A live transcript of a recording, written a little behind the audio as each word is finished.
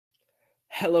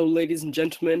Hello, ladies and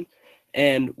gentlemen,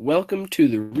 and welcome to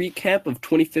the recap of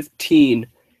 2015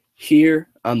 here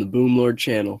on the Boomlord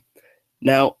channel.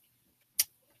 Now,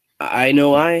 I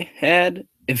know I had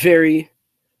a very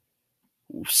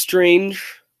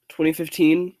strange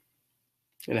 2015,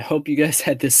 and I hope you guys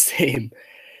had the same.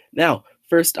 Now,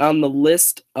 first on the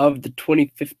list of the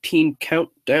 2015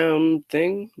 countdown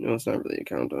thing, no, it's not really a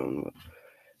countdown,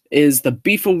 is the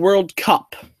FIFA World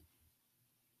Cup.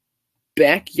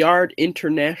 Backyard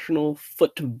International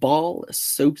Football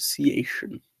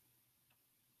Association.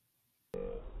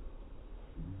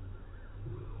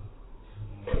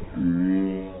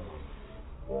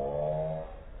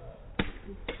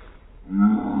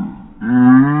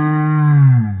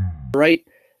 Right,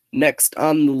 next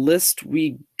on the list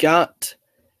we got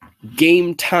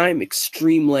Game Time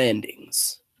Extreme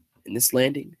Landings. And this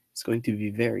landing is going to be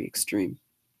very extreme.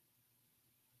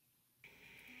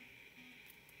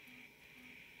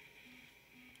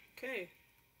 Okay.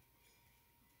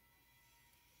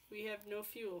 We have no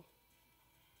fuel.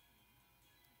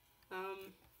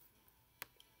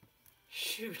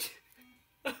 Shoot.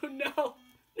 Oh no.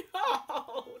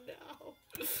 No, no.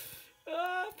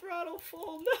 Throttle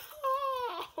full,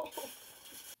 no.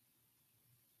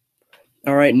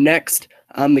 Alright, next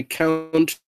on the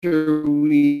counter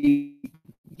we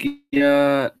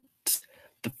got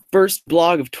the first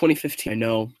blog of 2015. I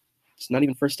know, it's not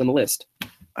even first on the list.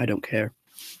 I don't care.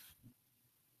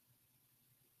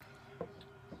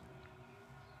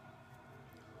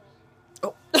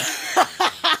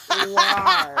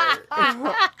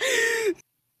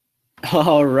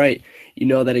 All right, you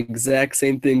know that exact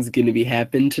same thing's gonna be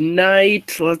happening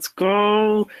tonight. Let's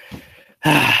go.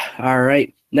 All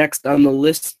right, next on the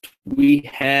list we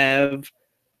have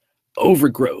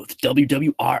Overgrowth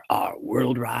WWRR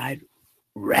Worldwide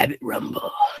Rabbit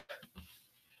Rumble.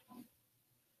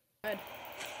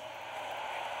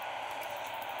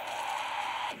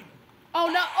 Oh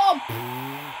no! Oh,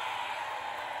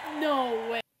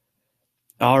 no way!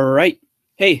 All right,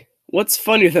 hey. What's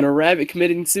funnier than a rabbit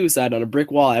committing suicide on a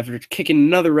brick wall after kicking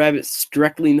another rabbit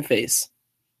directly in the face?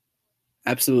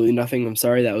 Absolutely nothing. I'm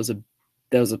sorry. That was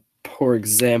a poor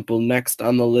example. Next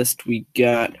on the list we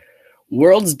got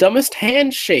World's Dumbest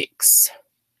Handshakes.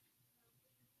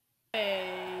 Hey.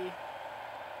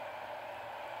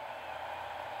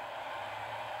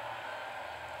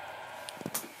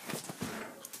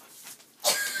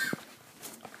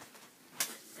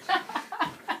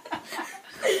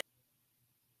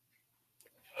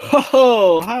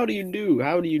 Oh, how do you do?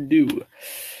 How do you do?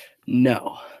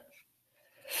 No.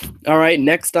 All right,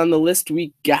 next on the list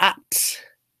we got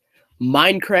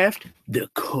Minecraft The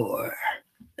Core.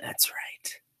 That's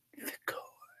right. The Core.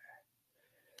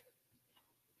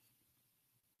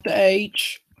 The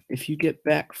H. If you get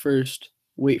back first,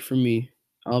 wait for me.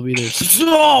 I'll be there.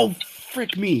 Oh,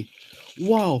 frick me.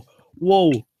 Whoa.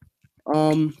 Whoa.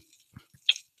 Oh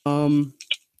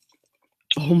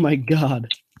my god.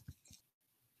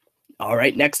 All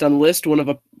right, next on the list, one of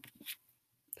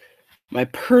my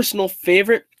personal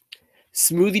favorite,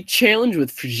 Smoothie Challenge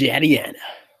with Frigadiana.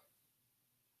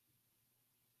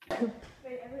 I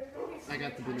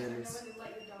got the bananas.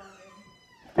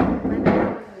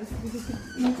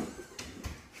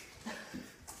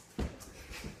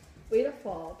 Way to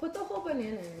fall. Put the whole banana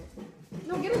in it.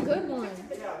 No, get a good one.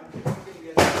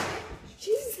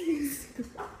 Jesus.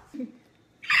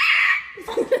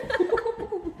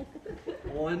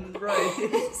 One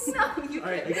rice. No, you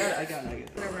Alright, I got it.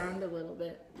 around a little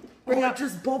bit. Bring out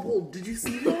just bubbled. Did you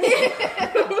see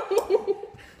that?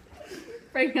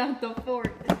 Bring out the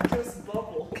fork. Just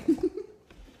bubble.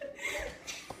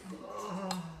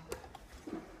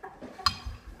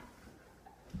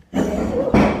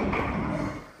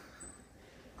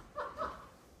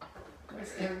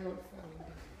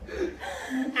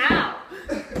 Ow!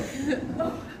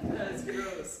 That's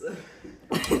gross.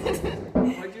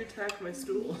 Why'd you attack my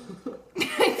stool?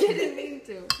 I didn't mean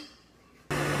to.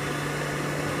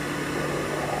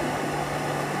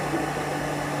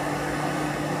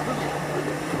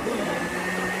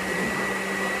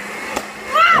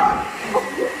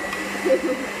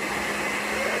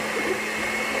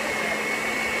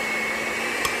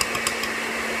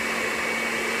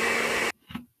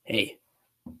 Hey,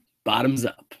 bottoms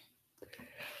up.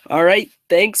 All right,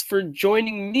 thanks for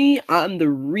joining me on the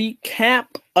recap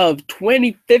of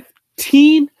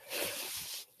 2015.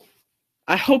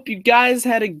 I hope you guys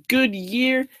had a good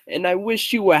year, and I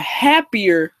wish you a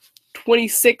happier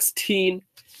 2016.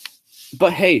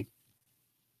 But hey,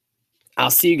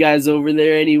 I'll see you guys over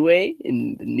there anyway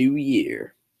in the new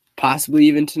year. Possibly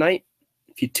even tonight,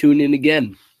 if you tune in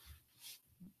again.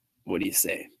 What do you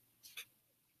say?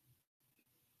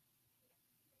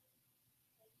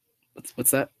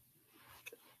 What's that?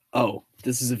 Oh,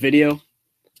 this is a video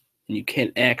and you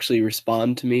can't actually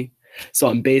respond to me. So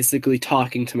I'm basically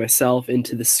talking to myself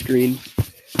into the screen.